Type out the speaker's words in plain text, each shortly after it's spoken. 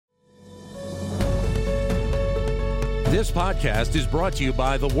This podcast is brought to you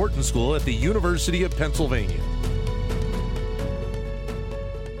by the Wharton School at the University of Pennsylvania.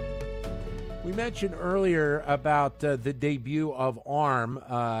 We mentioned earlier about the debut of ARM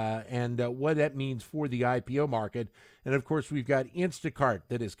and what that means for the IPO market. And, of course, we've got Instacart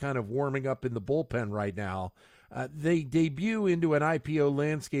that is kind of warming up in the bullpen right now. They debut into an IPO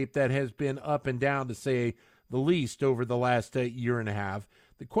landscape that has been up and down, to say the least, over the last year and a half.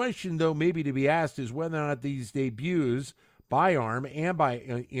 The question, though, maybe to be asked is whether or not these debuts by ARM and by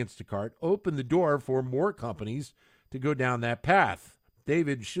Instacart open the door for more companies to go down that path.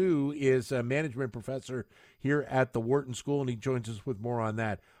 David Hsu is a management professor here at the Wharton School, and he joins us with more on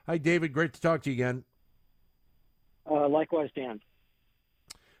that. Hi, David. Great to talk to you again. Likewise, Dan.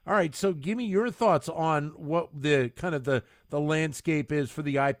 All right, so give me your thoughts on what the kind of the landscape is for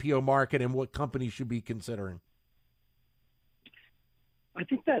the IPO market and what companies should be considering. I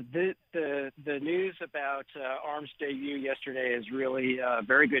think that the news about ARM's debut yesterday is really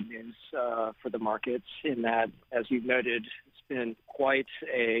very good news for the markets, in that, as you've noted, it's been quite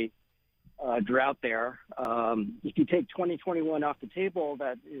a drought there. If you take 2021 off the table,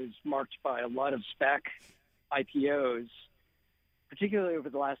 that is marked by a lot of SPAC IPOs, particularly over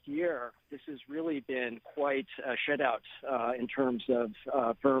the last year. This has really been quite a shutout in terms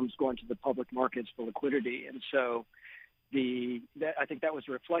of firms going to the public markets for liquidity. And so I think that was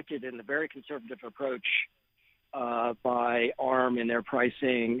reflected in the very conservative approach by ARM in their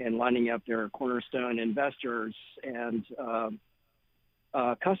pricing and lining up their cornerstone investors and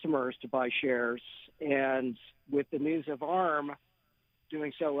customers to buy shares. And with the news of ARM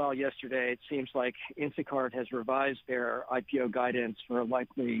doing so well yesterday, it seems like Instacart has revised their IPO guidance for a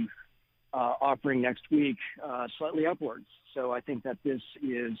likely offering next week slightly upwards. So I think that this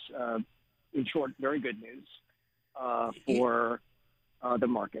is, in short, very good news for the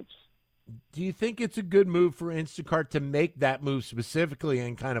markets. Do you think it's a good move for Instacart to make that move specifically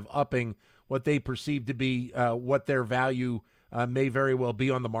and kind of upping what they perceive to be what their value may very well be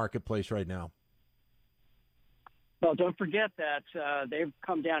on the marketplace right now? Well, don't forget that they've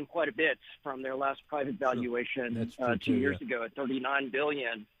come down quite a bit from their last private valuation 2 years ago at $39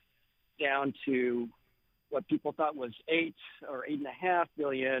 billion, down to what people thought was $8 or $8.5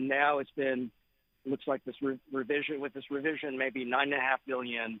 billion. Now it's been, looks like this revision, maybe $9.5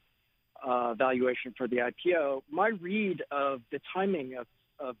 billion valuation for the IPO. My read of the timing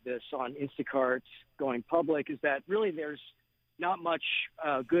of this on Instacart going public is that really there's not much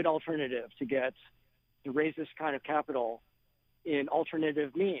good alternative to raise this kind of capital in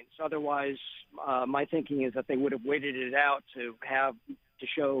alternative means. Otherwise, my thinking is that they would have waited it out to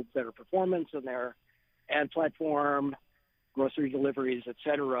show better performance in their ad platform, grocery deliveries, et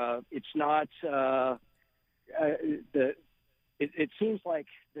cetera. It's not it seems like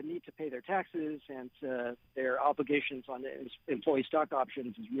the need to pay their taxes and their obligations on employee stock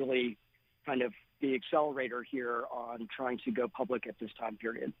options is really kind of the accelerator here on trying to go public at this time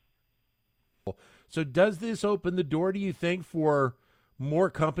period. So does this open the door, do you think, for more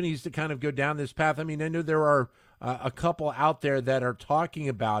companies to kind of go down this path? I mean, I know there are a couple out there that are talking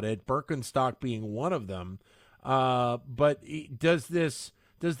about it, Birkenstock being one of them. But does this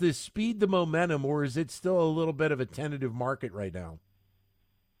speed the momentum, or is it still a little bit of a tentative market right now?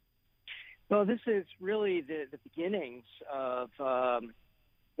 Well, this is really the beginnings of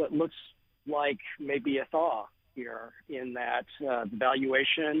what looks like maybe a thaw here, in that the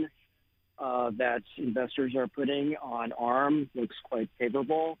valuation that investors are putting on ARM looks quite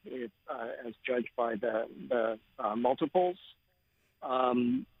favorable, as judged by the multiples.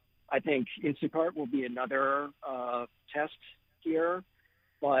 I think Instacart will be another test here,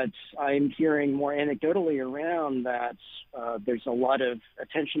 but I'm hearing more anecdotally around that there's a lot of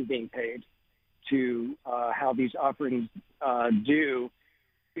attention being paid to how these offerings do,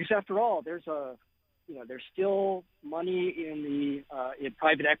 because after all, there's still money in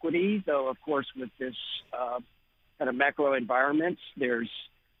private equity, though of course with this kind of macro environment, there's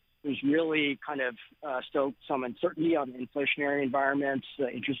really kind of still some uncertainty on the inflationary environment, the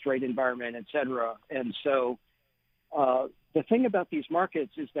interest rate environment, et cetera. And so the thing about these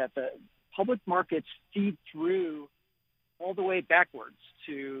markets is that the public markets feed through all the way backwards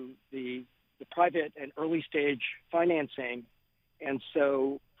to the private and early stage financing. And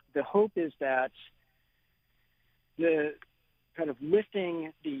so the hope is that the kind of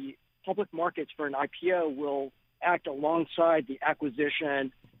lifting the public markets for an IPO will act alongside the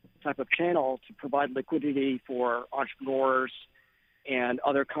acquisition type of channel to provide liquidity for entrepreneurs and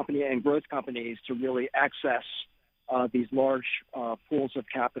other company and growth companies to really access these large pools of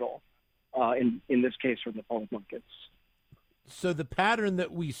capital, in this case from the public markets. So the pattern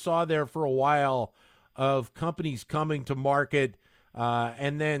that we saw there for a while of companies coming to market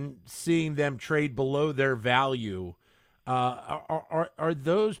and then seeing them trade below their value. Are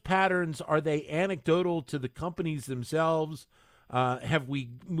those patterns, are they anecdotal to the companies themselves? Have we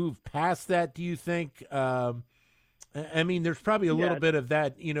moved past that, do you think? I mean, there's probably a little Yeah. bit of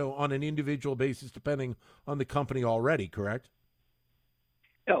that, on an individual basis, depending on the company already, correct?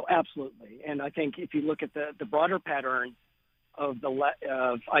 Oh, absolutely. And I think if you look at the broader pattern of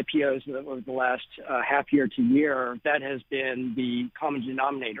of IPOs over the last half year to year, that has been the common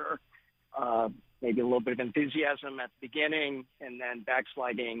denominator. Maybe a little bit of enthusiasm at the beginning and then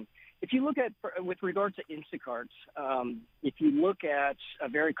backsliding. If you look at, with regard to Instacart, if you look at a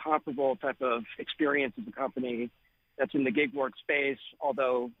very comparable type of experience as a company that's in the gig work space,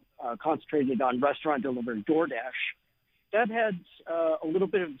 although concentrated on restaurant delivery DoorDash, that had a little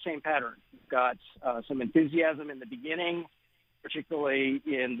bit of the same pattern. You've got some enthusiasm in the beginning, particularly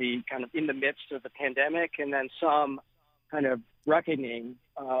in the midst of the pandemic, and then some kind of reckoning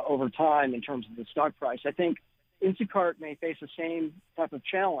over time in terms of the stock price. I think Instacart may face the same type of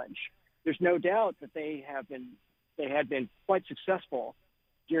challenge. There's no doubt that they had been quite successful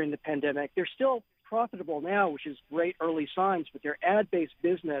during the pandemic. They're still profitable now, which is great early signs, but their ad-based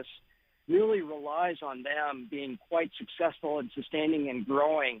business really relies on them being quite successful in sustaining and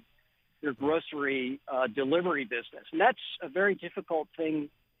growing their grocery delivery business. And that's a very difficult thing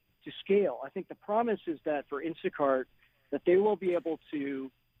to scale. I think the promise is that for Instacart, that they will be able to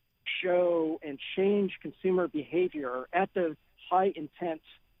show and change consumer behavior at the high intent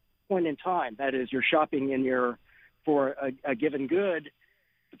point in time. That is, you're shopping for a given good.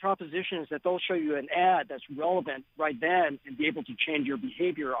 The proposition is that they'll show you an ad that's relevant right then and be able to change your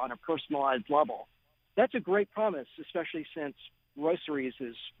behavior on a personalized level. That's a great promise, especially since groceries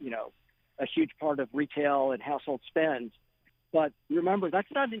is, a huge part of retail and household spend. But remember,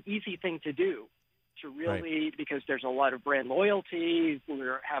 that's not an easy thing to do, to really, right, because there's a lot of brand loyalty. We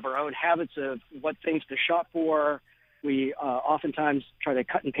have our own habits of what things to shop for. We oftentimes try to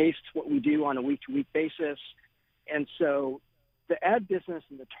cut and paste what we do on a week-to-week basis. And so the ad business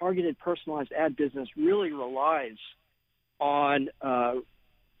and the targeted personalized ad business really relies on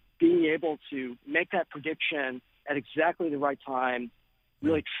being able to make that prediction at exactly the right time,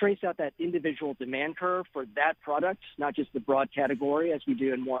 really trace out that individual demand curve for that product, not just the broad category as we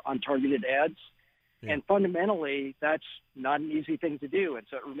do in more untargeted ads. Yeah. And fundamentally, that's not an easy thing to do. And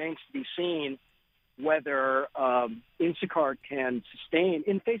so it remains to be seen whether Instacart can sustain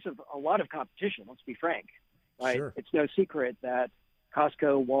in face of a lot of competition, let's be frank. Right? Sure. It's no secret that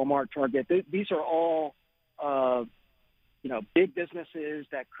Costco, Walmart, Target, these are all, big businesses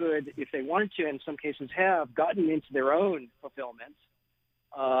that could, if they wanted to, in some cases have gotten into their own fulfillment.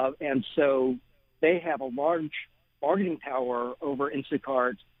 And so they have a large bargaining power over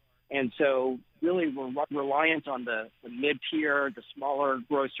Instacart. And so really we're reliant on the mid-tier, the smaller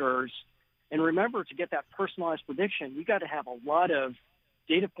grocers. And remember, to get that personalized prediction, you got to have a lot of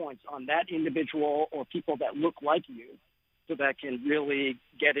data points on that individual or people that look like you so that can really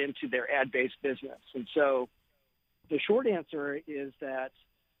get into their ad-based business. And so the short answer is that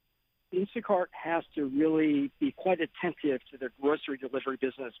Instacart has to really be quite attentive to their grocery delivery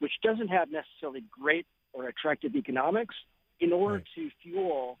business, which doesn't have necessarily great or attractive economics, in order right, to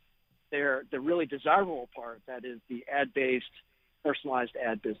fuel the really desirable part, that is the ad-based personalized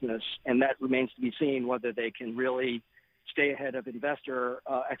ad business. And that remains to be seen whether they can really stay ahead of investor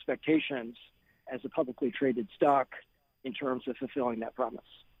expectations as a publicly traded stock in terms of fulfilling that promise.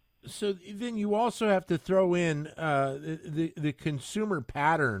 So then you also have to throw in the consumer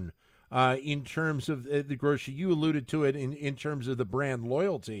pattern in terms of the grocery. You alluded to it in terms of the brand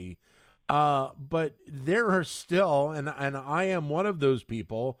loyalty. But there are still, and I am one of those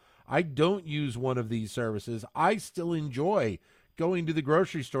people, I don't use one of these services. I still enjoy going to the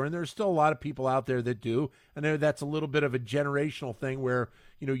grocery store, and there's still a lot of people out there that do. And that's a little bit of a generational thing where,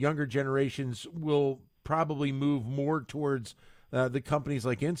 younger generations will probably move more towards the companies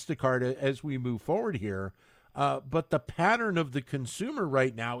like Instacart as we move forward here. But the pattern of the consumer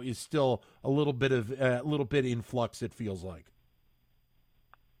right now is still a little bit in flux, it feels like.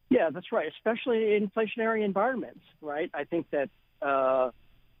 Yeah, that's right, especially in inflationary environments, right? I think that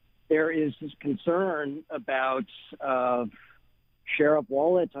there is this concern about share of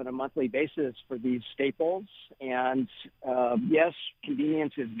wallet on a monthly basis for these staples. And yes,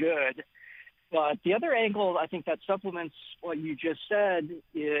 convenience is good. But the other angle I think that supplements what you just said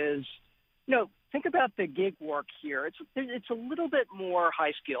is, think about the gig work here. It's a little bit more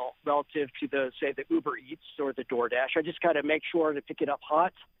high skill relative to the Uber Eats or the DoorDash. I just got to make sure to pick it up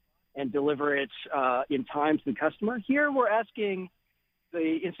hot and deliver it in time to the customer. Here we're asking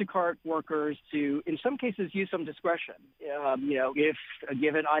the Instacart workers to, in some cases, use some discretion. If a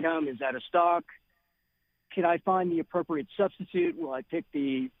given item is out of stock, can I find the appropriate substitute? Will I pick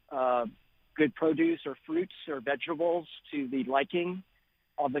the good produce or fruits or vegetables to the liking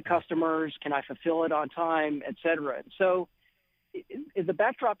of the customers? Can I fulfill it on time, et cetera? So the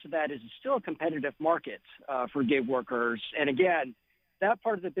backdrop to that is still a competitive market for gig workers. And again, that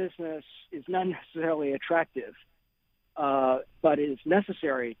part of the business is not necessarily attractive, but is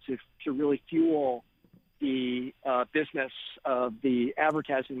necessary to really fuel the business of the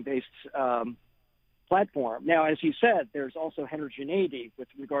advertising-based platform. Now, as you said, there's also heterogeneity with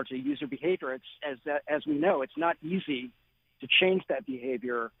regard to user behavior. As we know, it's not easy to change that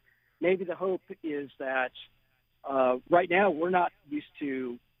behavior. Maybe the hope is that right now we're not used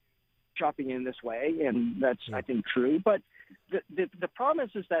to shopping in this way, and that's, I think, true. But the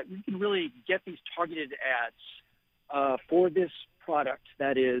promise is that we can really get these targeted ads for this product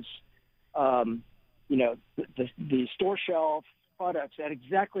that is, the store shelf products at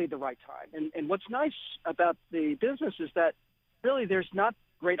exactly the right time. And what's nice about the business is that really there's not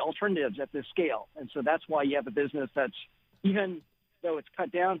great alternatives at this scale. And so that's why you have a business that's, even though it's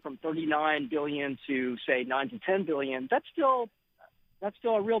cut down from $39 billion to, say, $9 to $10 billion, that's still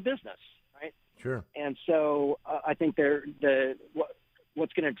a real business, right? Sure. And so I think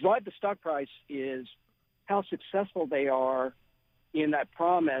what's going to drive the stock price is how successful they are in that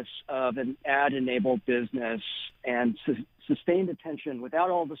promise of an ad-enabled business and sustained attention without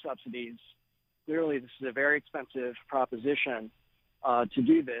all the subsidies. Clearly, this is a very expensive proposition to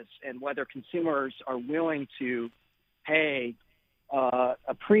do this, and whether consumers are willing to pay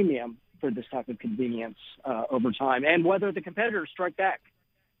a premium for this type of convenience over time, and whether the competitors strike back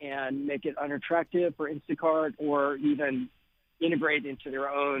and make it unattractive for Instacart or even integrate into their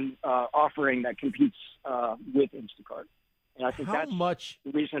own offering that competes with Instacart. And I think that's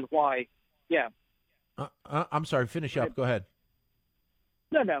the reason why. Yeah. I'm sorry. Finish up. Go ahead.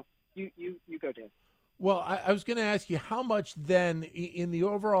 No. You go, Dan. Well, I was going to ask you, how much then in the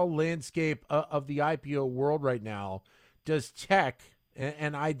overall landscape of the IPO world right now does tech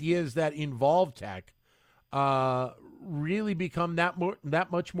and ideas that involve tech really become that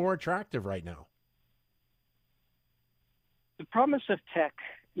much more attractive right now? The promise of tech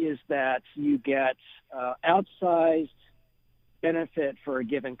is that you get outsized benefit for a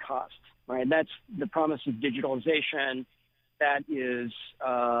given cost, right? That's the promise of digitalization. That is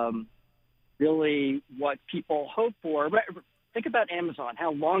really what people hope for. Think about Amazon,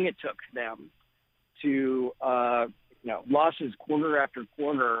 how long it took them to, losses quarter after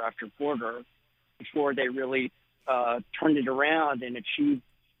quarter after quarter before they really turned it around and achieved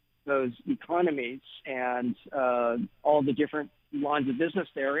those economies and all the different lines of business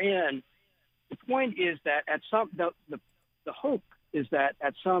they're in. The point is that the hope is that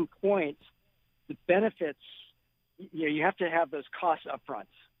at some point the benefits, you have to have those costs up front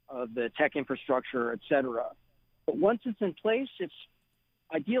of the tech infrastructure, et cetera. But once it's in place, it's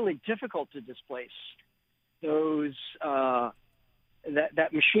ideally difficult to displace those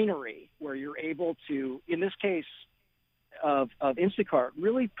that machinery where you're able to, in this case of Instacart,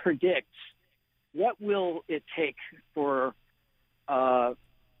 really predict what will it take for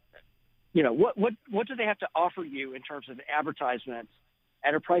what do they have to offer you in terms of advertisement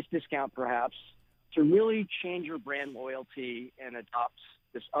at a price discount, perhaps, to really change your brand loyalty and adopt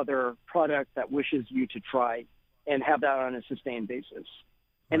this other product that wishes you to try and have that on a sustained basis.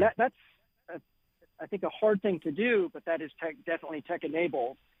 And that's, I think, a hard thing to do, but that is definitely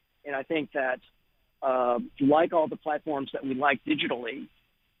tech-enabled. And I think that, like all the platforms that we like digitally,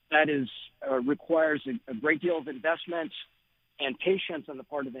 that is requires a great deal of investment and patience on the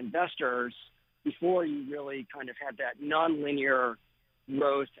part of investors before you really kind of have that nonlinear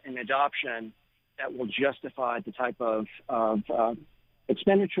growth and adoption that will justify the type of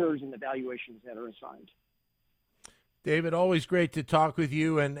expenditures and the valuations that are assigned. David, always great to talk with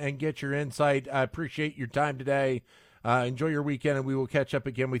you and get your insight. I appreciate your time today. Enjoy your weekend, and we will catch up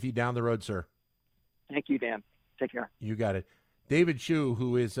again with you down the road, sir. Thank you, Dan. Take care. You got it. David Hsu,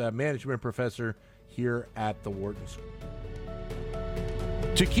 who is a management professor here at the Wharton School.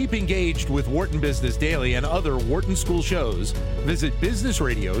 To keep engaged with Wharton Business Daily and other Wharton School shows, visit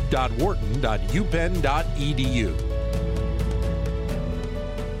businessradio.wharton.upenn.edu.